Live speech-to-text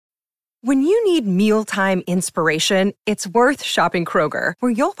When you need mealtime inspiration, it's worth shopping Kroger,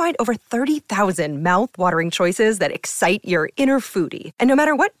 where you'll find over 30,000 mouth-watering choices that excite your inner foodie. And no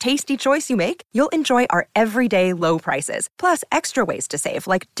matter what tasty choice you make, you'll enjoy our everyday low prices, plus extra ways to save,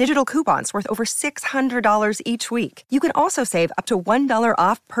 like digital coupons worth over $600 each week. You can also save up to $1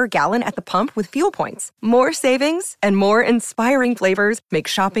 off per gallon at the pump with fuel points. More savings and more inspiring flavors make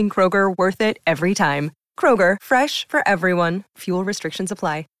shopping Kroger worth it every time. Kroger, fresh for everyone. Fuel restrictions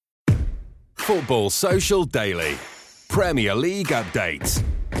apply. Football Social Daily. Premier League updates.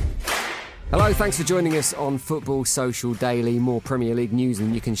 Hello, thanks for joining us on Football Social Daily. More Premier League news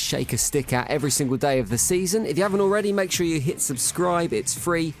than you can shake a stick at every single day of the season. If you haven't already, make sure you hit subscribe. It's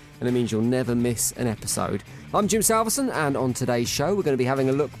free and it means you'll never miss an episode. I'm Jim Salverson, and on today's show we're going to be having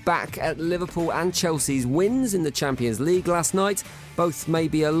a look back at Liverpool and Chelsea's wins in the Champions League last night. Both may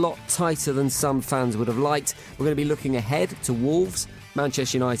be a lot tighter than some fans would have liked. We're going to be looking ahead to Wolves,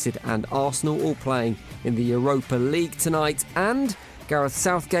 Manchester United and Arsenal all playing in the Europa League tonight, and Gareth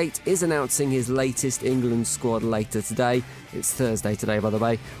Southgate is announcing his latest England squad later today. It's Thursday today, by the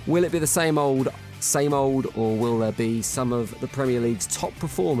way. Will it be the same old, or will there be some of the Premier League's top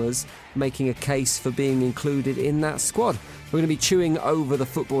performers making a case for being included in that squad? We're going to be chewing over the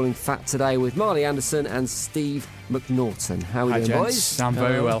footballing fat today with Marley Anderson and Steve McNaughton. How are you doing, boys? I'm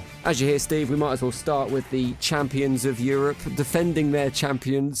very well. As you hear, Steve, we might as well start with the champions of Europe defending their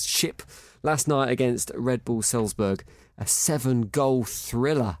championship last night against Red Bull Salzburg. A 7-goal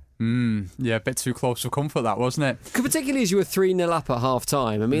thriller. Yeah, a bit too close for comfort, that, wasn't it? Particularly as you were 3-0 up at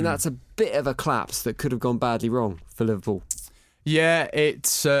half-time. I mean, that's a bit of a collapse that could have gone badly wrong for Liverpool. Yeah,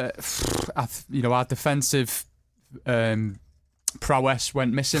 it's, our defensive prowess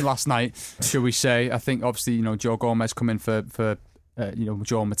went missing last night, shall we say. I think, obviously, Joe Gomez come in for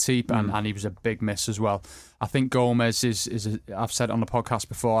Joel Matip, and he was a big miss as well. I think Gomez is I've said it on the podcast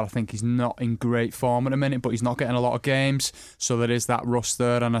before, I think he's not in great form at the minute, but he's not getting a lot of games, so there is that rust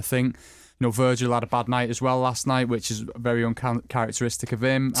there. And I think Virgil had a bad night as well last night, which is very uncharacteristic of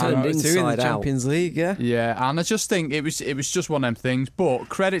him. Turned inside in the Champions League, yeah. Yeah, and I just think it was just one of them things. But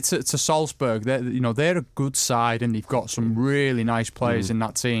credit to Salzburg, they're a good side, and they've got some really nice players in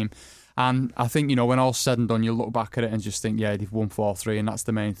that team. And I think, when all's said and done, you look back at it and just think, yeah, they've won 4-3, and that's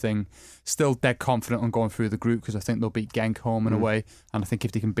the main thing. Still dead confident on going through the group, because I think they'll beat Genk home and away. And I think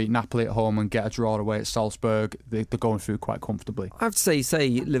if they can beat Napoli at home and get a draw away at Salzburg, they're going through quite comfortably. I have to say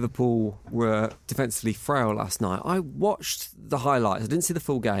Liverpool were defensively frail last night. I watched the highlights. I didn't see the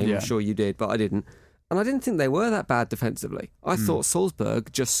full game. Yeah. I'm sure you did, but I didn't. And I didn't think they were that bad defensively. I thought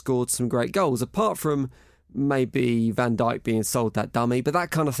Salzburg just scored some great goals, apart from maybe Van Dijk being sold that dummy, but that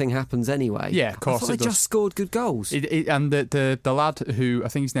kind of thing happens anyway. Yeah, of course. I thought they just scored good goals. And the lad who, I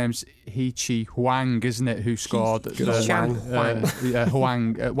think his name's Hee-Chan Huang, isn't it, who scored? Hee-Chan Huang.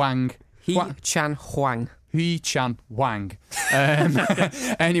 Hee-Chan Huang. Hee-Chan Huang.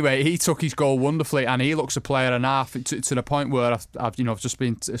 Anyway, he took his goal wonderfully, and he looks a player and a half to the point where I've just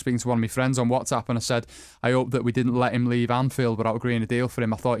been speaking to one of my friends on WhatsApp, and I said I hope that we didn't let him leave Anfield without agreeing a deal for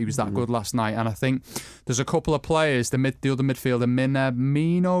him. I thought he was that good last night, and I think there's a couple of players, the other midfielder,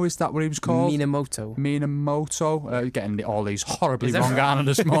 Minamino, is that what he was called? Minamoto, getting all these horribly wrong on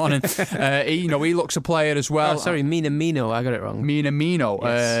this morning. He looks a player as well. Oh, sorry, Minamino, I got it wrong. Minamino.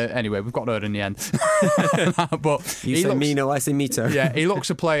 Yes. Anyway, we've got there in the end. But you say Mino, I say Mito. Yeah, he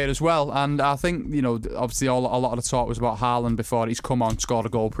looks a player as well, and I think obviously a lot of the talk was about Haaland before. He's come on, scored a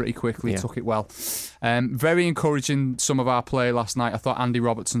goal pretty quickly, took it well. Very encouraging, some of our play last night. I thought Andy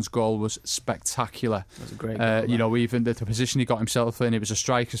Robertson's goal was spectacular. That was a great goal. Even the position he got himself in, it was a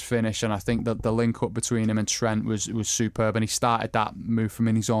striker's finish, and I think that the link up between him and Trent was superb, and he started that move from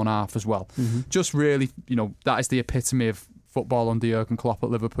in his own half as well. Just really, that is the epitome of football under Jurgen Klopp at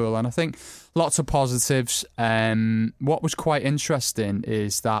Liverpool, and I think lots of positives. What was quite interesting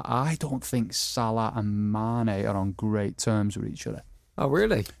is that I don't think Salah and Mane are on great terms with each other. Oh,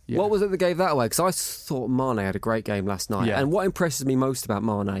 really? Yeah. What was it that gave that away? Because I thought Mane had a great game last night, and what impresses me most about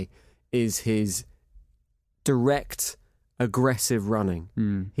Mane is his direct, aggressive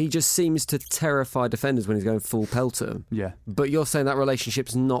running. He just seems to terrify defenders when he's going full pelt at them. Yeah. But you're saying that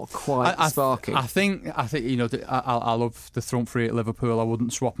relationship's not quite sparking. I think I love the front three at Liverpool. I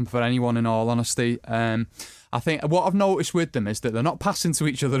wouldn't swap them for anyone, in all honesty. I think what I've noticed with them is that they're not passing to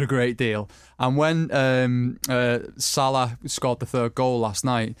each other a great deal. And when Salah scored the third goal last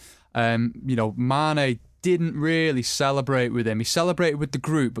night, Mane didn't really celebrate with him. He celebrated with the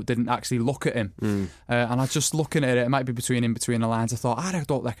group but didn't actually look at him. And I just looking at it might be between the lines, I thought, I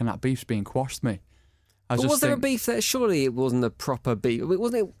don't reckon that beef's being quashed, me. But was there a beef there? Surely it wasn't a proper beef.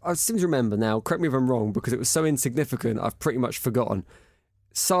 Wasn't it? I seem to remember now, correct me if I'm wrong, because it was so insignificant I've pretty much forgotten.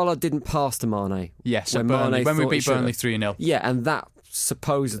 Salah didn't pass to Mane. Yes, when when we thought he beat should Burnley have. 3-0. Yeah, and that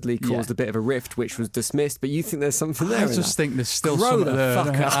supposedly caused a bit of a rift, which was dismissed. But you think there's something there? I just think there's still Grow something the there.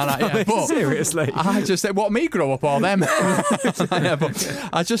 fuck up. But Seriously. I just think, what, me grow up or them? But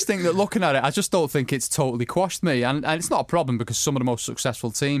I just think that looking at it, I just don't think it's totally quashed me. And it's not a problem because some of the most successful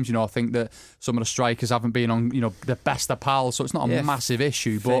teams, I think that some of the strikers haven't been on, the best of pals, so it's not a massive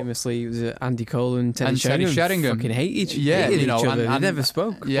issue. But famously, it was Andy Cole and Teddy Sheringham fucking hated each other. They never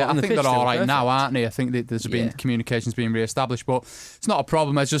spoke. Yeah, I think they're all right now, aren't they? I think that there's been communications being re-established, but it's not a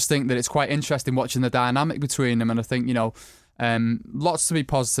problem. I just think that it's quite interesting watching the dynamic between them, and I think lots to be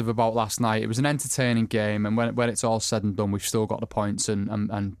positive about last night. It was an entertaining game, and when it's all said and done, we've still got the points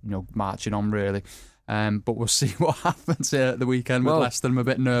and marching on really. But we'll see what happens here at the weekend with Leicester. I'm a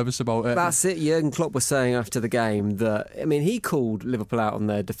bit nervous about it. That's it. Jurgen Klopp was saying after the game that, he called Liverpool out on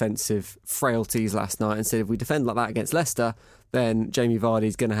their defensive frailties last night and said if we defend like that against Leicester, then Jamie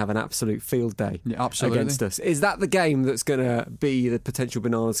Vardy's going to have an absolute field day against us. Is that the game that's going to be the potential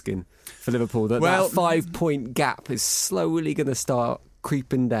banana skin for Liverpool? That 5-point gap is slowly going to start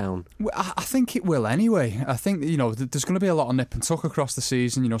creeping down? I think it will anyway. I think there's going to be a lot of nip and tuck across the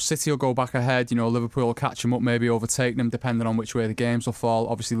season. City will go back ahead. Liverpool will catch them up, maybe overtake them, depending on which way the games will fall.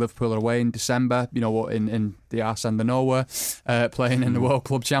 Obviously, Liverpool are away in December. In the arse end of nowhere, playing in the World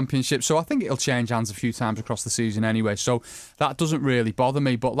Club Championship. So I think it'll change hands a few times across the season anyway. So that doesn't really bother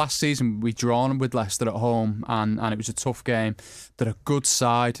me. But last season we drawn with Leicester at home, and it was a tough game. They're a good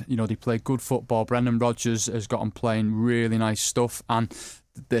side. They play good football. Brendan Rodgers has got them playing really nice stuff, and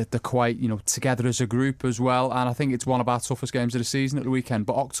they're quite together as a group as well, and I think it's one of our toughest games of the season at the weekend.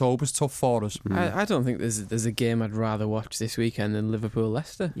 But October's tough for us. I don't think there's a game I'd rather watch this weekend than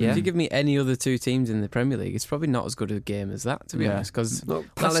Liverpool-Leicester. If you give me any other two teams in the Premier League, it's probably not as good a game as that, to be honest. Because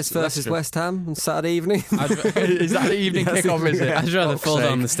Palace versus West Ham on Saturday evening. Is that the evening kickoff? Is it? I'd rather fall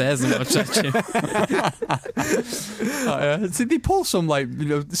down the stairs than watch that game. Did they pull some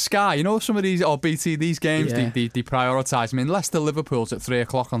Sky? Some of these or BT these games they prioritise. Leicester Liverpool's at 3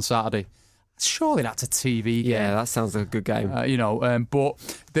 o'clock on Saturday. Surely that's a TV game. Yeah, that sounds like a good game. But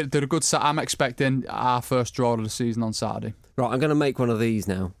they're a good set. I'm expecting our first draw of the season on Saturday. Right, I'm going to make one of these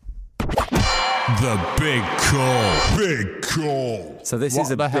now. The big call. Big call. So this what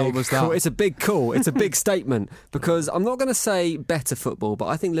is a the hell big was that? call. It's a big call. It's a big statement because I'm not going to say better football, but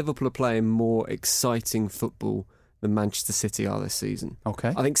I think Liverpool are playing more exciting football than Manchester City are this season.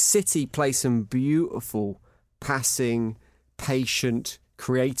 Okay. I think City play some beautiful passing, patient,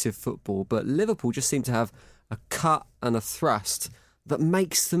 creative football, but Liverpool just seem to have a cut and a thrust that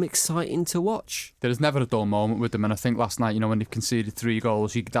makes them exciting to watch. There's never a dull moment with them, and I think last night, when they've conceded 3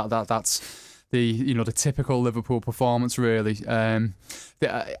 goals, that's the typical Liverpool performance, really. I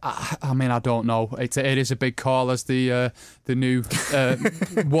don't know. It is a big call as the new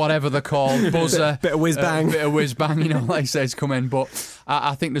whatever they're called, buzzer, bit of whiz bang, like says come in. But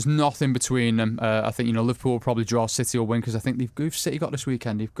I think there's nothing between them. I think Liverpool will probably draw. City will win because I think City got this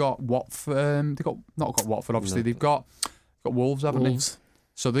weekend. They've got Watford. They've not got Watford, obviously. No. They've got Wolves, haven't they?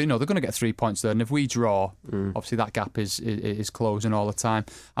 So they're going to get 3 points there, and if we draw, obviously that gap is closing all the time.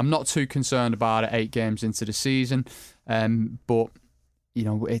 I'm not too concerned about it 8 games into the season, but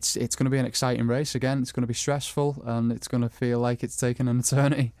it's going to be an exciting race again. It's going to be stressful, and it's going to feel like it's taken an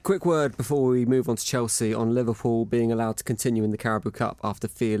eternity. Quick word before we move on to Chelsea on Liverpool being allowed to continue in the Carabao Cup after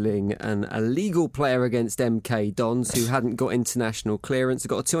feeling an illegal player against MK Dons who hadn't got international clearance. They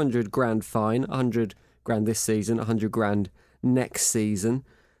got a 200 grand fine, 100 grand this season, 100 grand next season.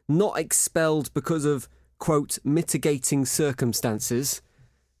 Not expelled because of, quote, mitigating circumstances.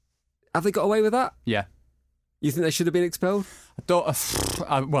 Have they got away with that? Yeah. You think they should have been expelled?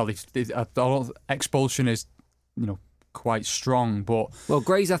 Expulsion is, quite strong, but... Well,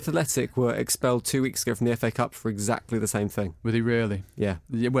 Grays Athletic were expelled 2 weeks ago from the FA Cup for exactly the same thing. Were they really? Yeah.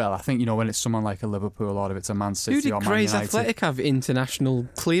 Well, I think, when it's someone like a Liverpool or if it's a Man City or Man United... Who did Grays Athletic have international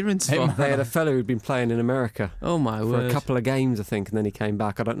clearance for? They had a fellow who'd been playing in America. Oh, my word. For a couple of games, I think, and then he came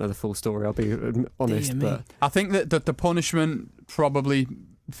back. I don't know the full story, I'll be honest. But I think that the punishment probably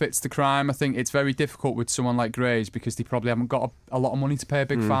fits the crime. I think it's very difficult with someone like Grays because they probably haven't got a lot of money to pay a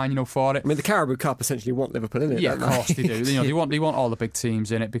big fine, for it. The Carabao Cup essentially want Liverpool in it. Yeah, of course they do. They want all the big teams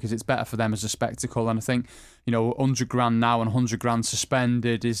in it because it's better for them as a spectacle. And I think 100 grand now and 100 grand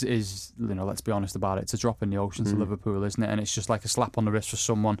suspended is let's be honest about it. It's a drop in the ocean to Liverpool, isn't it? And it's just like a slap on the wrist for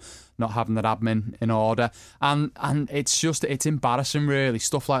someone not having their admin in order. And it's embarrassing, really.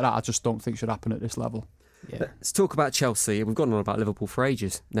 Stuff like that I just don't think should happen at this level. Yeah. Let's talk about Chelsea. We've gone on about Liverpool for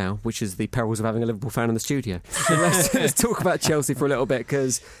ages now, which is the perils of having a Liverpool fan in the studio. So let's talk about Chelsea for a little bit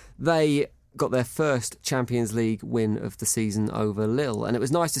because they got their first Champions League win of the season over Lille. And it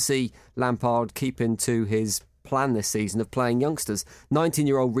was nice to see Lampard keeping to his plan this season of playing youngsters.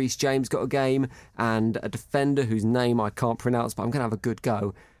 19-year-old Reece James got a game, and a defender whose name I can't pronounce, but I'm going to have a good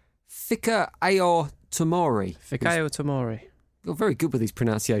go. Fikayo Tomori. You're very good with these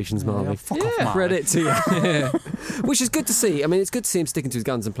pronunciations, Marley. Fuck off, Marley. Credit to you. Which is good to see. I mean, it's good to see him sticking to his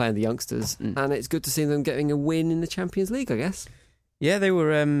guns and playing the youngsters, and it's good to see them getting a win in the Champions League, I guess. Yeah, they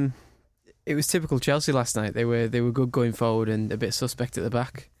were. It was typical Chelsea last night. They were good going forward and a bit suspect at the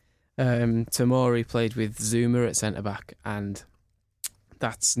back. Tomori played with Zuma at centre back, and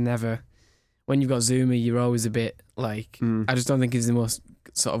that's never. When you've got Zuma, you're always a bit like. I just don't think he's the most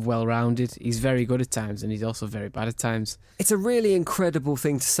sort of well-rounded. He's very good at times, and he's also very bad at times. It's a really incredible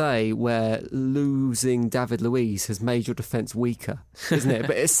thing to say, where losing David Luiz has made your defence weaker, isn't it?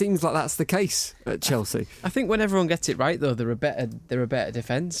 But it seems like that's the case at Chelsea. I think when everyone gets it right, though, they're a better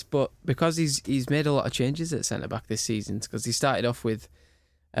defence. But because he's made a lot of changes at centre back this season, because he started off with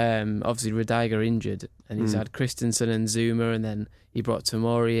obviously Rudiger injured, and he's had Christensen and Zuma, and then he brought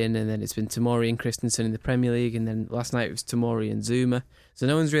Tomori in, and then it's been Tomori and Christensen in the Premier League, and then last night it was Tomori and Zuma. So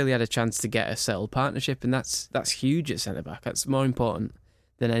no one's really had a chance to get a settled partnership, and that's huge at centre back. That's more important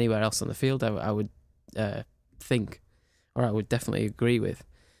than anywhere else on the field, I would think, or I would definitely agree with.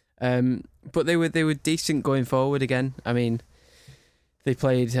 But they were decent going forward again. I mean, they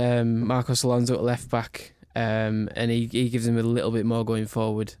played Marcos Alonso at left back, and he gives them a little bit more going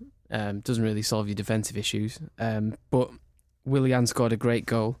forward. Doesn't really solve your defensive issues. But Willian scored a great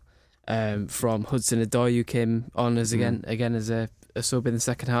goal from Hudson-Odoi, who came on as again as a sub in the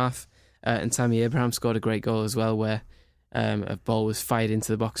second half. And Tammy Abraham scored a great goal as well, where a ball was fired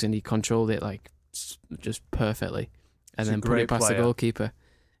into the box and he controlled it like just perfectly, and then put it past the goalkeeper.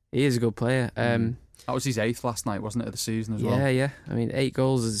 He is a good player. That was his 8th last night, wasn't it, of the season as well? Yeah. I mean, 8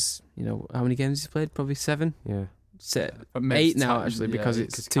 goals is, how many games he's played? Probably 7? Yeah. 8 now, actually, because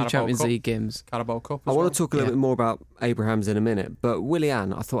it's 2 Champions League games. Carabao Cup. I want to talk a little bit more about Abrahams in a minute, but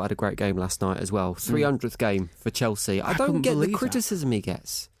Willian, I thought, had a great game last night as well. 300th game for Chelsea. I don't get the criticism he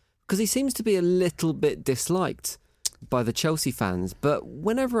gets, because he seems to be a little bit disliked by the Chelsea fans, but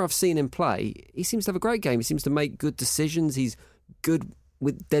whenever I've seen him play, he seems to have a great game. He seems to make good decisions. He's good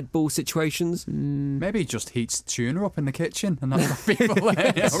with dead ball situations. Maybe he just heats tuna up in the kitchen, and that's why people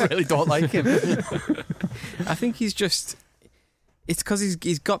really don't like him. I think he's just... It's because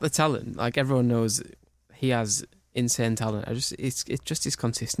he's got the talent. Like, everyone knows he has insane talent. It's just his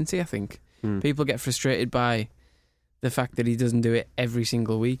consistency, I think. People get frustrated by the fact that he doesn't do it every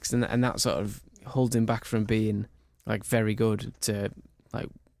single week, and that sort of holds him back from being like very good to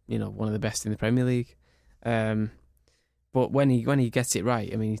one of the best in the Premier League. But when he gets it right,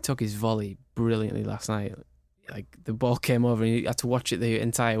 I mean, he took his volley brilliantly last night. Like, the ball came over and he had to watch it the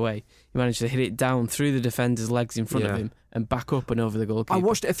entire way. He managed to hit it down through the defender's legs in front of him and back up and over the goalkeeper. I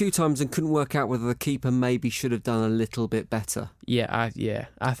watched it a few times and couldn't work out whether the keeper maybe should have done a little bit better. I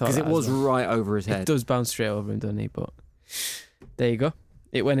thought, because it was right over his head. It does bounce straight over him, doesn't he? But there you go.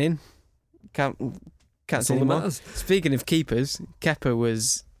 It went in. Can't say any more. Speaking of keepers, Kepa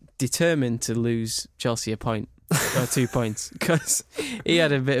was determined to lose Chelsea a point. Or 2 points, because he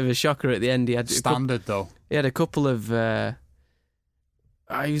had a bit of a shocker at the end. He had though. He had a couple of.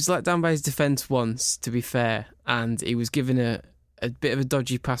 He was let down by his defence once, to be fair, and he was given a bit of a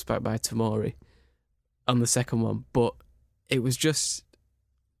dodgy pass back by Tomori on the second one. But it was just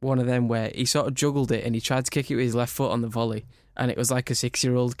one of them where he sort of juggled it and he tried to kick it with his left foot on the volley, and it was like a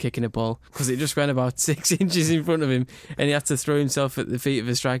 6-year-old kicking a ball, because it just went about 6 inches in front of him, and he had to throw himself at the feet of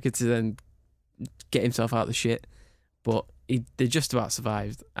a striker to then get himself out of the shit. But they just about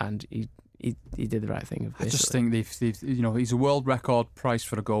survived, and he did the right thing. I just think they've he's a world record price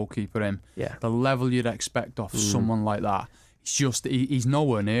for a goalkeeper. Yeah, the level you'd expect off someone like that. It's just he's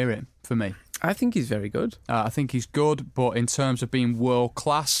nowhere near it for me. I think he's very good. I think he's good, but in terms of being world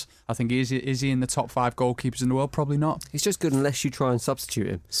class, I think is he in the top 5 goalkeepers in the world? Probably not. He's just good unless you try and substitute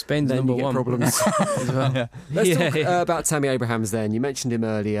him. Spain's then number you get one. Problems as well. Let's talk about Tammy Abrahams then. You mentioned him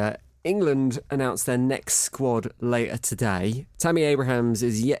earlier. England announced their next squad later today. Tammy Abrahams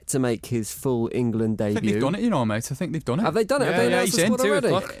is yet to make his full England debut. I think they've done it, mate. I think they've done it. Have they done it? Yeah, Have they announced the squad already?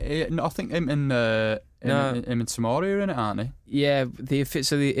 I think him and Tomori are in it, aren't they? Yeah,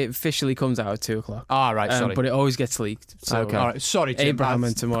 it officially comes out at 2:00. Right, sorry. But it always gets leaked. So. Okay. All right, sorry, Jim. Abraham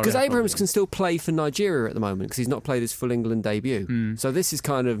and Tomori. Because Abrahams can still play for Nigeria at the moment, because he's not played his full England debut. So this is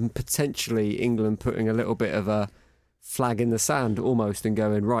kind of potentially England putting a little bit of a flag in the sand almost and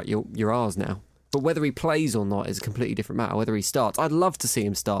going, right, you're ours now. But whether he plays or not is a completely different matter. Whether he starts, I'd love to see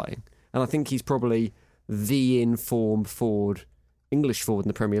him starting. And I think he's probably the informed forward, English forward in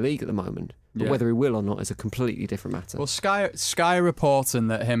the Premier League at the moment. But Yeah. whether he will or not is a completely different matter. Well, Sky are reporting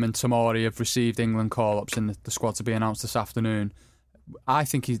that him and Tomori have received England call-ups and the squad to be announced this afternoon. I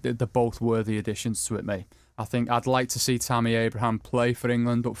think they're both worthy additions to it, mate. I think I'd like to see Tammy Abraham play for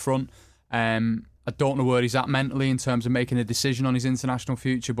England up front. I don't know where he's at mentally in terms of making a decision on his international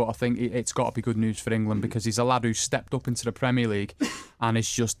future, but I think it's got to be good news for England because he's a lad who's stepped up into the Premier League and is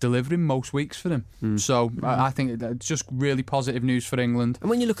just delivering most weeks for them. So I think it's just really positive news for England. And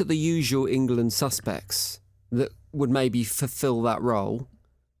when you look at the usual England suspects that would maybe fulfil that role,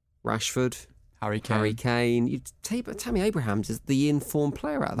 Rashford, Harry Kane. Tammy Abrahams is the in-form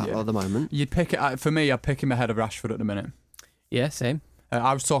player out of that lot at the moment. You'd pick it for me. I'd pick him ahead of Rashford at the minute. Yeah, same.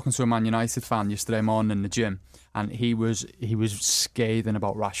 I was talking to a Man United fan yesterday morning in the gym, and he was scathing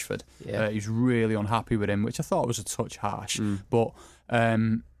about Rashford. Yeah. He was really unhappy with him, which I thought was a touch harsh. But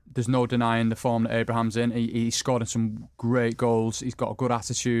there's no denying the form that Abraham's in. He's scored some great goals. He's got a good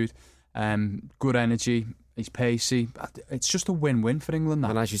attitude, good energy. He's pacey. It's just a win-win for England.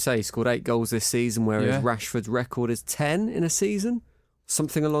 That. And as you say, he scored 8 goals this season, whereas Rashford's record is 10 in a season.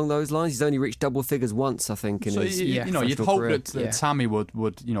 Something along those lines. He's only reached double figures once, I think, in his you'd professional hope career. that Tammy would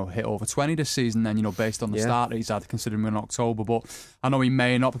hit over 20 this season then, based on the start that he's had, considering we're in October. But I know he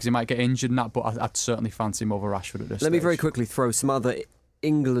may not because he might get injured and that, but I'd certainly fancy him over Rashford at this stage. Let me very quickly throw some other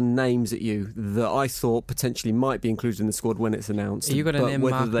England names at you that I thought potentially might be included in the squad when it's announced. Are you going to name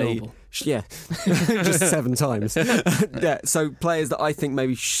Mark Noble? Yeah, just 7 times. Yeah, so players that I think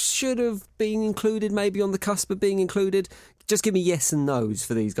maybe should have been included, maybe on the cusp of being included. Just give me yes and no's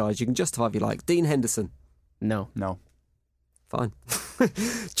for these guys. You can justify if you like. Dean Henderson. No. Fine.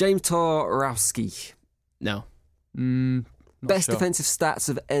 James Tarkowski. No. Best sure. defensive stats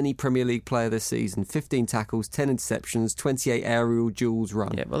of any Premier League player this season: 15 tackles, 10 interceptions, 28 aerial duels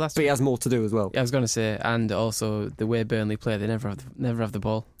run. Yeah, well, that's. But he has more to do as well. Yeah, I was going to say, and also the way Burnley play, they never have the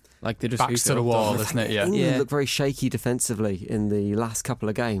ball. Like they just Backs to the wall, isn't it? Yeah. England look very shaky defensively in the last couple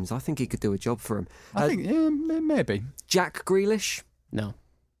of games. I think he could do a job for him. I think maybe. Jack Grealish. No.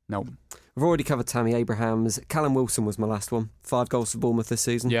 We've already covered Tammy Abrahams. Callum Wilson was my last one. 5 goals for Bournemouth this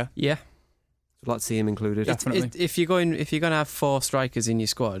season. Yeah. I'd like to see him included. Definitely. If you're going to have 4 strikers in your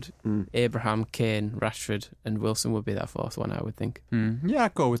squad, Abraham, Kane, Rashford, and Wilson would be that 4th one, I would think. Yeah,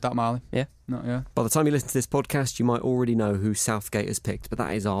 I'd go with that, Marley. Yeah. By the time you listen to this podcast, you might already know who Southgate has picked, but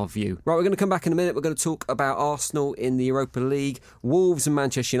that is our view. Right, we're going to come back in a minute. We're going to talk about Arsenal in the Europa League, Wolves and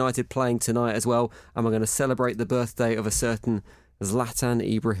Manchester United playing tonight as well, and we're going to celebrate the birthday of a certain Zlatan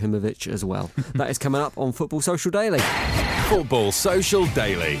Ibrahimovic as well. That is coming up on Football Social Daily. Football Social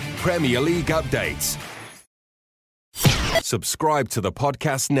Daily Premier League updates. Subscribe to the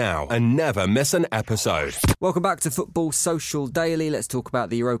podcast now and never miss an episode. Welcome back to Football Social Daily. Let's talk about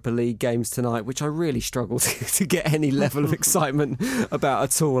the Europa League games tonight, which I really struggle to get any level of excitement about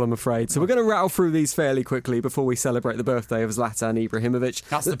at all, I'm afraid. So we're going to rattle through these fairly quickly before we celebrate the birthday of Zlatan Ibrahimovic.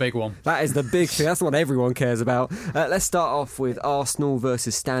 That's the big one. That is the big thing. That's what everyone cares about. Let's start off with Arsenal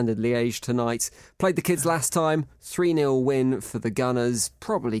versus Standard Liège tonight. Played the kids last time. 3-0 win for the Gunners.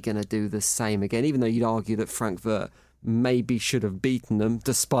 Probably going to do the same again, even though you'd argue that Frankfurt maybe should have beaten them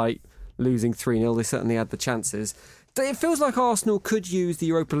despite losing 3-0. They certainly had the chances. It feels like Arsenal could use the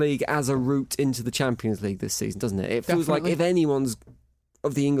Europa League as a route into the Champions League this season, doesn't it? It feels like if anyone's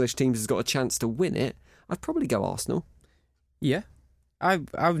of the English teams has got a chance to win it, I'd probably go Arsenal. Yeah. I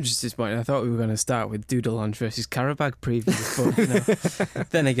was just disappointed. I thought we were going to start with Dudelange versus Karabakh previews, but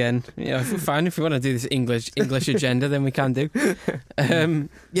then again, fine. If we want to do this English agenda, then we can do.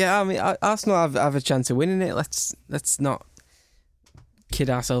 Yeah, I mean, Arsenal have a chance of winning it. Let's not kid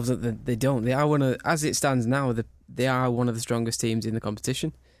ourselves that they don't. They are as it stands now, they are one of the strongest teams in the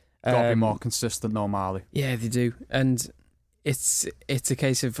competition. Got to be more consistent, though, Marley. Yeah, they do, and it's a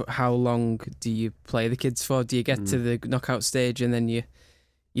case of how long do you play the kids for? Do you get to the knockout stage and then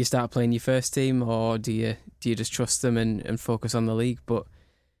you start playing your first team, or do you just trust them and focus on the league? But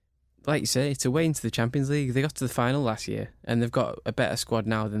like you say, it's a way into the Champions League. They got to the final last year and they've got a better squad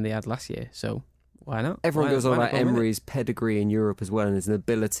now than they had last year, so why not? Everyone goes on about Emery's pedigree in Europe as well and his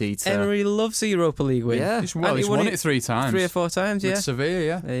ability to... Emery loves the Europa League win. Yeah. He's won it 3 times. 3 or 4 times, yeah. With Sevilla,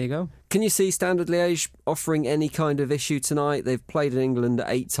 yeah. There you go. Can you see Standard Liège offering any kind of issue tonight? They've played in England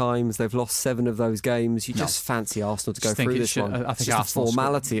 8 times. They've lost 7 of those games. You just fancy Arsenal to go through this one. I think it's just Arsenal a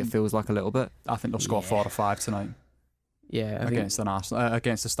formality, it feels like a little bit. I think they'll score 4 or 5 tonight. Yeah,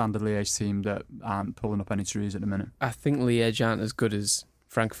 against a Standard Liège team that aren't pulling up any trees at the minute. I think Liège aren't as good as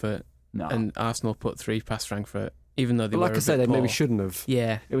Frankfurt. No. And Arsenal put 3 past Frankfurt, even though they were like I said, they maybe shouldn't have.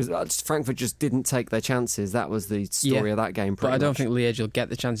 Yeah. It was Frankfurt just didn't take their chances. That was the story of that game. But I don't think Liège will get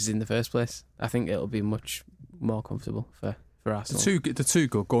the chances in the first place. I think it'll be much more comfortable for for Arsenal. They're too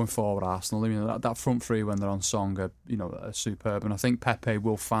good going forward, Arsenal. I mean, that front three when they're on song are superb, and I think Pepe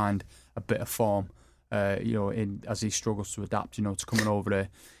will find a bit of form, as he struggles to adapt, to coming over there.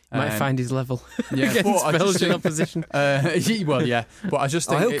 Might find his level against Belgian opposition. Well, yeah, but I just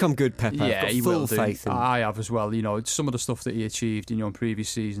think he'll come good, Pepe. Yeah, I've got he full will do. faith in him. I have as well. Some of the stuff that he achieved, in previous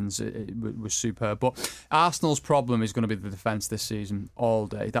seasons, it was superb. But Arsenal's problem is going to be the defence this season all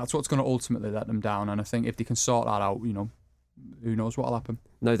day. That's what's going to ultimately let them down. And I think if they can sort that out, who knows what'll happen.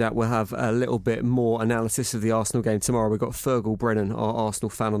 No doubt we'll have a little bit more analysis of the Arsenal game tomorrow. We've got Fergal Brennan, our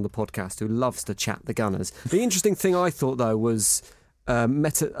Arsenal fan on the podcast, who loves to chat the Gunners. The interesting thing I thought, though, was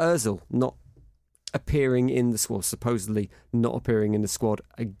Mesut Ozil not appearing in the squad, supposedly not appearing in the squad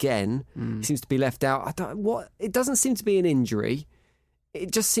again. He seems to be left out. It doesn't seem to be an injury.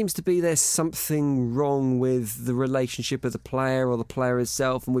 It just seems to be there's something wrong with the relationship of the player or the player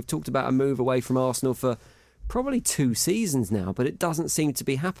itself. And we've talked about a move away from Arsenal for probably 2 seasons now, but it doesn't seem to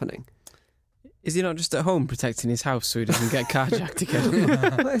be happening. Is he not just at home protecting his house so he doesn't get carjacked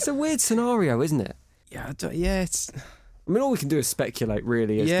again? It's a weird scenario, isn't it? It's... I mean, all we can do is speculate,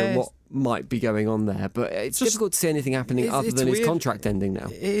 really, as to what might be going on there. But it's difficult to see anything happening other than his contract ending now.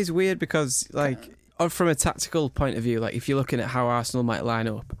 It is weird because, from a tactical point of view, if you're looking at how Arsenal might line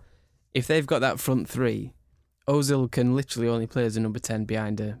up, if they've got that front three, Ozil can literally only play as a number 10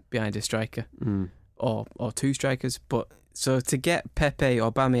 behind a striker, or 2 strikers. But so to get Pepe,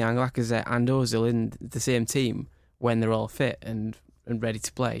 Aubameyang, Lacazette, and Ozil in the same team when they're all fit and ready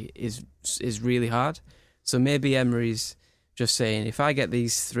to play is really hard. So maybe Emery's just saying, if I get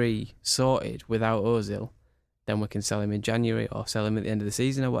these 3 sorted without Ozil, then we can sell him in January or sell him at the end of the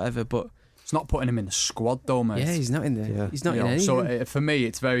season or whatever. But it's not putting him in the squad, though, mate. Yeah, he's not in there. Yeah. He's not in anything. So for me,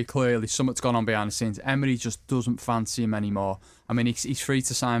 it's very clearly something's gone on behind the scenes. Emery just doesn't fancy him anymore. I mean, he's free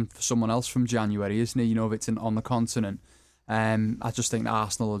to sign for someone else from January, isn't he? If it's on the continent. I just think that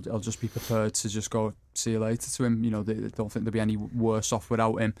Arsenal will just be prepared to just go see you later to him. They don't think they'll be any worse off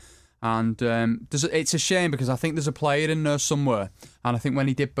without him. And it's a shame because I think there's a player in there somewhere, and I think when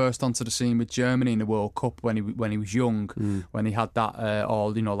he did burst onto the scene with Germany in the World Cup when he was young, when he had that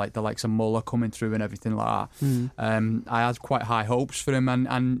like the likes of Muller coming through and everything like that, I had quite high hopes for him,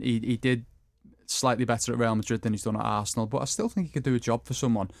 and he did slightly better at Real Madrid than he's done at Arsenal, but I still think he could do a job for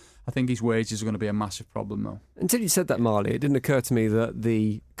someone. I think his wages are going to be a massive problem though. Until you said that, Marley, it didn't occur to me that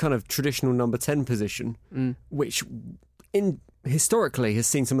the kind of traditional number 10 position, which historically has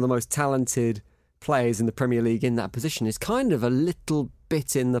seen some of the most talented players in the Premier League in that position, is kind of a little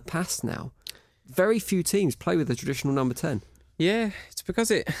bit in the past now. Very few teams play with the traditional number 10. Yeah, it's because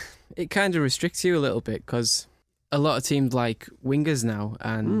it kind of restricts you a little bit, because a lot of teams like wingers now,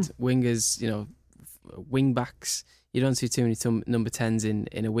 and wingers, wing backs. You don't see too many number 10s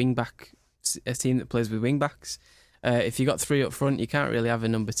in a wing back, a team that plays with wing backs. If you got 3 up front, you can't really have a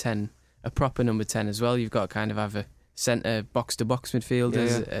number 10, a proper number 10 as well. You've got to kind of have a centre box-to-box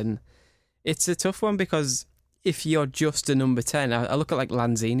midfielders, and it's a tough one because if you're just a number 10, I look at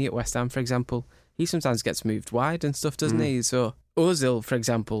Lanzini at West Ham, for example. He sometimes gets moved wide and stuff, doesn't he? So Ozil, for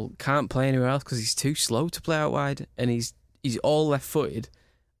example, can't play anywhere else because he's too slow to play out wide, and he's all left-footed,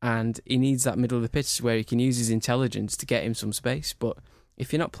 and he needs that middle of the pitch where he can use his intelligence to get him some space. But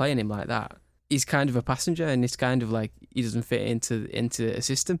if you're not playing him like that, he's kind of a passenger, and it's kind of like he doesn't fit into a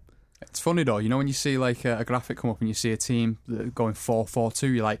system. It's funny though, when you see a graphic come up and you see a team going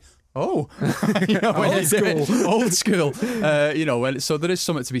 4-4-2, you're like, oh, old school. So there is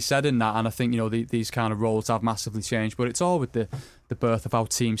something to be said in that, and I think these kind of roles have massively changed. But it's all with the birth of how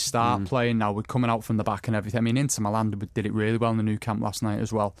teams start playing now. We're coming out from the back and everything. I mean, Inter Milan did it really well in the new camp last night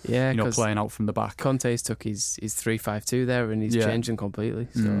as well. Yeah, playing out from the back. Conte's took his 3-5-2 there, and he's changed them completely.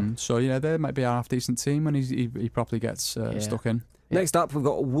 So there might be a half decent team when he properly gets stuck in. Next up, we've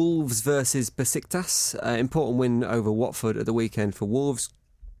got Wolves versus Besiktas. Important win over Watford at the weekend for Wolves.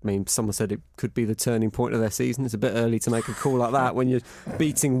 I mean, someone said it could be the turning point of their season. It's a bit early to make a call like that when you're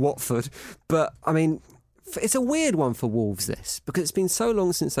beating Watford. But, I mean, it's a weird one for Wolves, this, because it's been so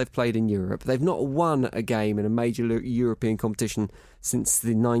long since they've played in Europe. They've not won a game in a major European competition since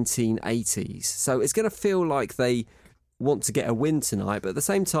the 1980s. So it's going to feel like they want to get a win tonight. But at the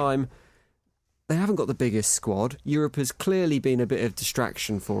same time, they haven't got the biggest squad. Europe has clearly been a bit of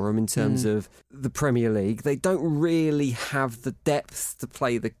distraction for them in terms of the Premier League. They don't really have the depth to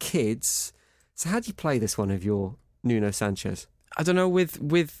play the kids. So how do you play this one if you're Nuno Sanchez? I don't know,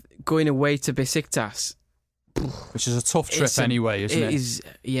 with going away to Besiktas, which is a tough trip anyway, isn't it?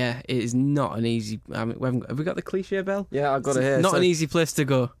 It is not an easy... have we got the cliche bell? Yeah, I've got it here. Not an easy place to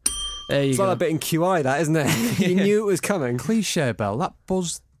go. There you go. It's like a bit in QI, that, isn't it? You knew it was coming. Cliche bell, that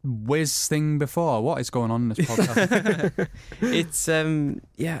buzzed whiz thing before? What is going on in this podcast? It's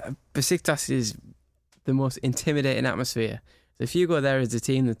Besiktas is the most intimidating atmosphere. So if you go there as a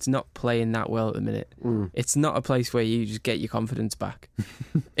team that's not playing that well at the minute, it's not a place where you just get your confidence back.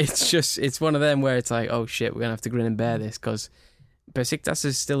 It's one of them where it's like, oh shit, we're gonna have to grin and bear this, because Besiktas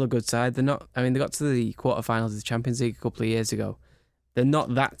is still a good side. They're not. I mean, they got to the quarterfinals of the Champions League a couple of years ago. They're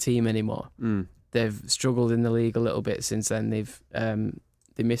not that team anymore. They've struggled in the league a little bit since then.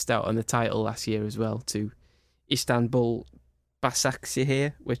 They missed out on the title last year as well to Istanbul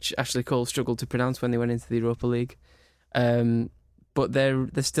Basaksehir, which Ashley Cole struggled to pronounce when they went into the Europa League. But they're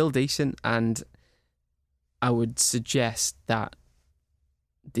still decent, and I would suggest that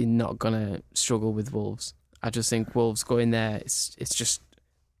they're not gonna struggle with Wolves. I just think Wolves go in there, it's just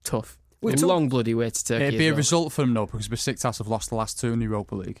tough. A long bloody way to Turkey. It'd be a result for them though, because Besiktas have lost the last two in the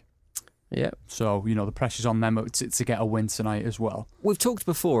Europa League. Yeah. So, the pressure's on them to get a win tonight as well. We've talked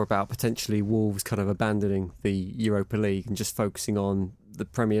before about potentially Wolves kind of abandoning the Europa League and just focusing on the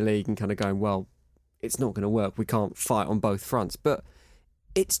Premier League and kind of going, well, it's not going to work. We can't fight on both fronts. But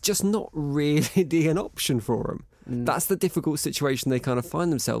it's just not really an option for them. That's the difficult situation they kind of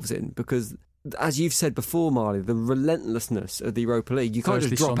find themselves in, because, as you've said before, Marley, the relentlessness of the Europa League, you can't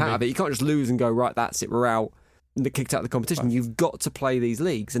just drop out of it. You can't just lose and go, right, that's it, we're out. They're kicked out of the competition. You've got to play these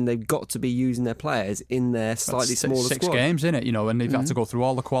leagues, and they've got to be using their players in their slightly smaller six squad. Games in it, and they've had to go through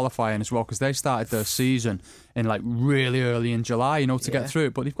all the qualifying as well, because they started their season in like really early in July, to get through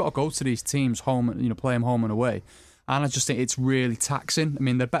it. But they've got to go to these teams home, play them home and away, and I just think it's really taxing. I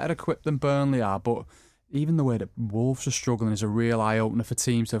mean, they're better equipped than Burnley are, but even the way that Wolves are struggling is a real eye opener for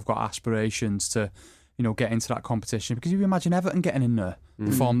teams that have got aspirations to, get into that competition. Because if you imagine Everton getting in there,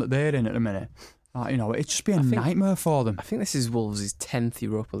 the form that they're in at the minute. It'd just be a nightmare for them. I think this is Wolves' 10th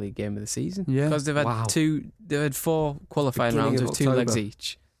Europa League game of the season. Yeah. Because they've had 4 qualifying rounds with 2 legs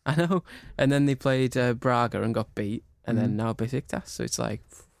each. I know. And then they played Braga and got beat, and then now Besiktas. So it's like...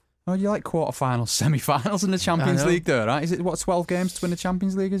 Oh, you like quarterfinals, semi-finals in the Champions League there, right? Is it, 12 games to win the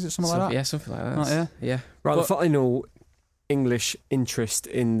Champions League? Is it something like that? Yeah, something like that. Yeah. Right, the final English interest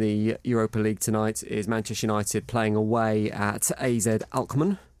in the Europa League tonight is Manchester United playing away at AZ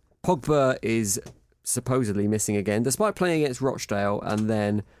Alkmaar. Pogba is supposedly missing again, despite playing against Rochdale and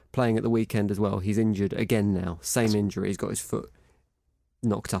then playing at the weekend as well. He's injured again now. Same injury. He's got his foot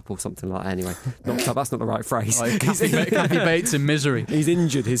knocked up or something like that. Anyway, knocked up, that's not the right phrase. Kathy Bates in misery. He's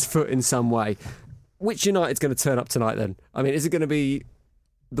injured his foot in some way. Which United's going to turn up tonight then? I mean, is it going to be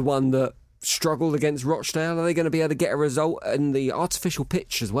the one that struggled against Rochdale? Are they going to be able to get a result in the artificial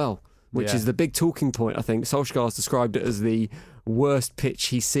pitch as well? Which is the big talking point, I think. Solskjaer's described it as the worst pitch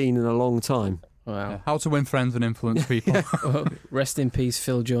he's seen in a long time. Wow. Yeah. How to win friends and influence people. Well, rest in peace,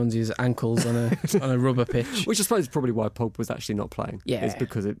 Phil Jones's ankles on a rubber pitch. Which I suppose is probably why Pogba was actually not playing. Yeah, it's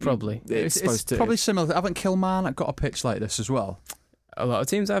because it's supposed to. Probably similar. Haven't Kilmarnock got a pitch like this as well? A lot of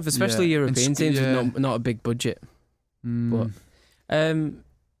teams have, especially European teams with not a big budget. But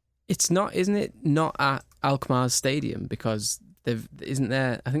it's not, isn't it? Not at Alkmaar's stadium, because I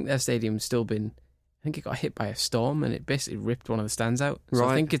think their stadium's still been. I think it got hit by a storm and it basically ripped one of the stands out. So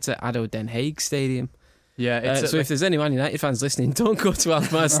I think it's at ADO Den Haag Stadium. Yeah. So if there's any Man United fans listening, don't go to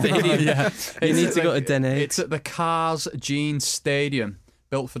Alkmaar Stadium. You need to go to Den Haag. It's at the Cars Jeans Stadium,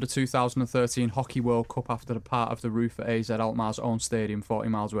 built for the 2013 Hockey World Cup after the part of the roof at AZ Alkmaar's own stadium 40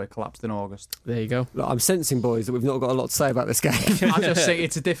 miles away collapsed in August. There you go. Look, I'm sensing, boys, that we've not got a lot to say about this game. I just think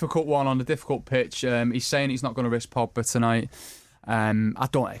it's a difficult one on a difficult pitch. He's saying he's not going to risk Pogba tonight. I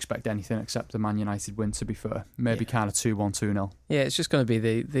don't expect anything except the Man United win, to be fair. Maybe kind of 2-1, 2-0. Yeah, it's just going to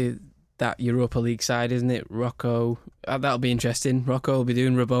be that Europa League side, isn't it? Rocco, that'll be interesting. Rocco will be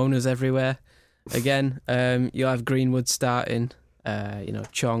doing Rabonas everywhere again. You'll have Greenwood starting,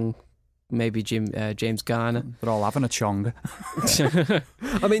 Chong, maybe James Garner. They're all having a chong.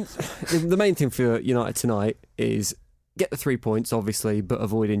 I mean, the main thing for United tonight is get the 3 points, obviously, but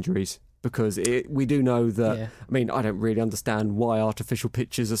avoid injuries. Because we do know that, I mean, I don't really understand why artificial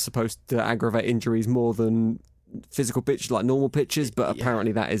pitches are supposed to aggravate injuries more than physical pitches, like normal pitches, but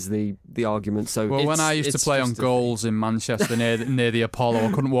apparently that is the argument. So when I used to play on goals in Manchester near the Apollo,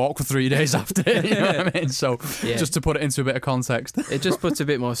 I couldn't walk for 3 days after. You know what I mean? So just to put it into a bit of context, it just puts a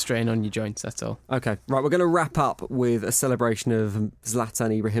bit more strain on your joints. That's all. Okay, right. We're going to wrap up with a celebration of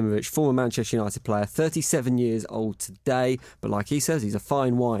Zlatan Ibrahimovic, former Manchester United player, 37 years old today. But like he says, he's a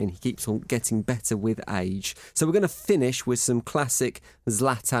fine wine. He keeps on getting better with age. So we're going to finish with some classic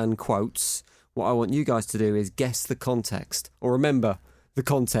Zlatan quotes. What I want you guys to do is guess the context, or remember the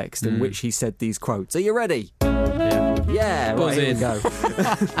context in which he said these quotes. Are you ready? Yeah, Buzz right, in. Here we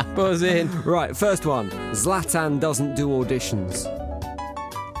go. Buzz in. Right, first one. Zlatan doesn't do auditions.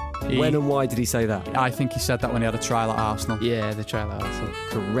 When and why did he say that? I think he said that when he had a trial at Arsenal. Yeah, the trial at Arsenal.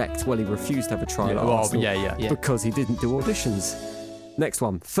 Correct. Well, he refused to have a trial at well, Arsenal Yeah. because he didn't do auditions. Next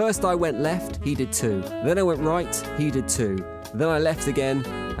one. First I went left, he did 2. Then I went right, he did 2. Then I left again,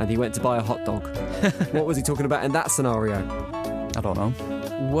 and he went to buy a hot dog. What was he talking about in that scenario? I don't know.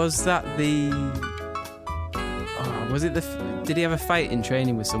 Was that the... Oh, was it the... Did he have a fight in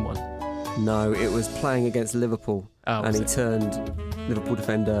training with someone? No, it was playing against Liverpool, Oh, and was he it? turned Liverpool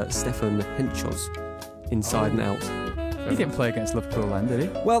defender Stefan Henchos inside and out. He didn't play against Liverpool then, did he?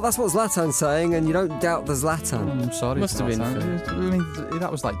 Well, that's what Zlatan's saying, and you don't doubt the Zlatan. I'm sorry. Must have been Zlatan. I mean,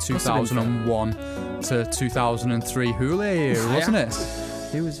 that was like Must have been 2001 to 2003 Hula year, wasn't it?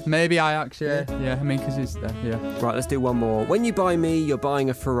 He was... Maybe Ajax, yeah. I mean, because he's there, yeah. Right, let's do one more. When you buy me, you're buying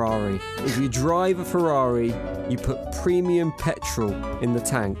a Ferrari. If you drive a Ferrari, you put premium petrol in the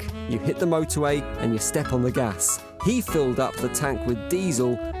tank. You hit the motorway and you step on the gas. He filled up the tank with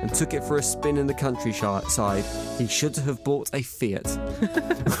diesel and took it for a spin in the countryside. He should have bought a Fiat.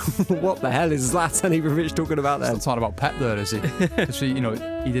 What the hell is Zlatan Ibrahimovic talking about He's then? not talking about Pep there, is he? Because he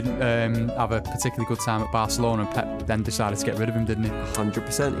didn't have a particularly good time at Barcelona, and Pep then decided to get rid of him, didn't he?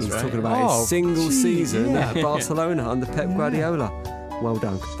 100%. He's right. talking about Oh, his single gee, season yeah. at Barcelona under Pep Guardiola. Well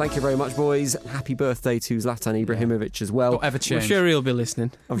done. Thank you very much, boys. Happy birthday to Zlatan Ibrahimovic as well. Don't ever I'm change. sure he'll be listening.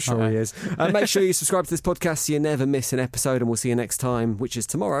 I'm sure he is. Make sure you subscribe to this podcast so you never miss an episode, and we'll see you next time, which is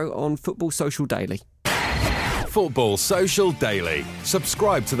tomorrow on Football Social Daily. Football Social Daily.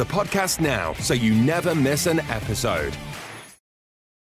 Subscribe to the podcast now so you never miss an episode.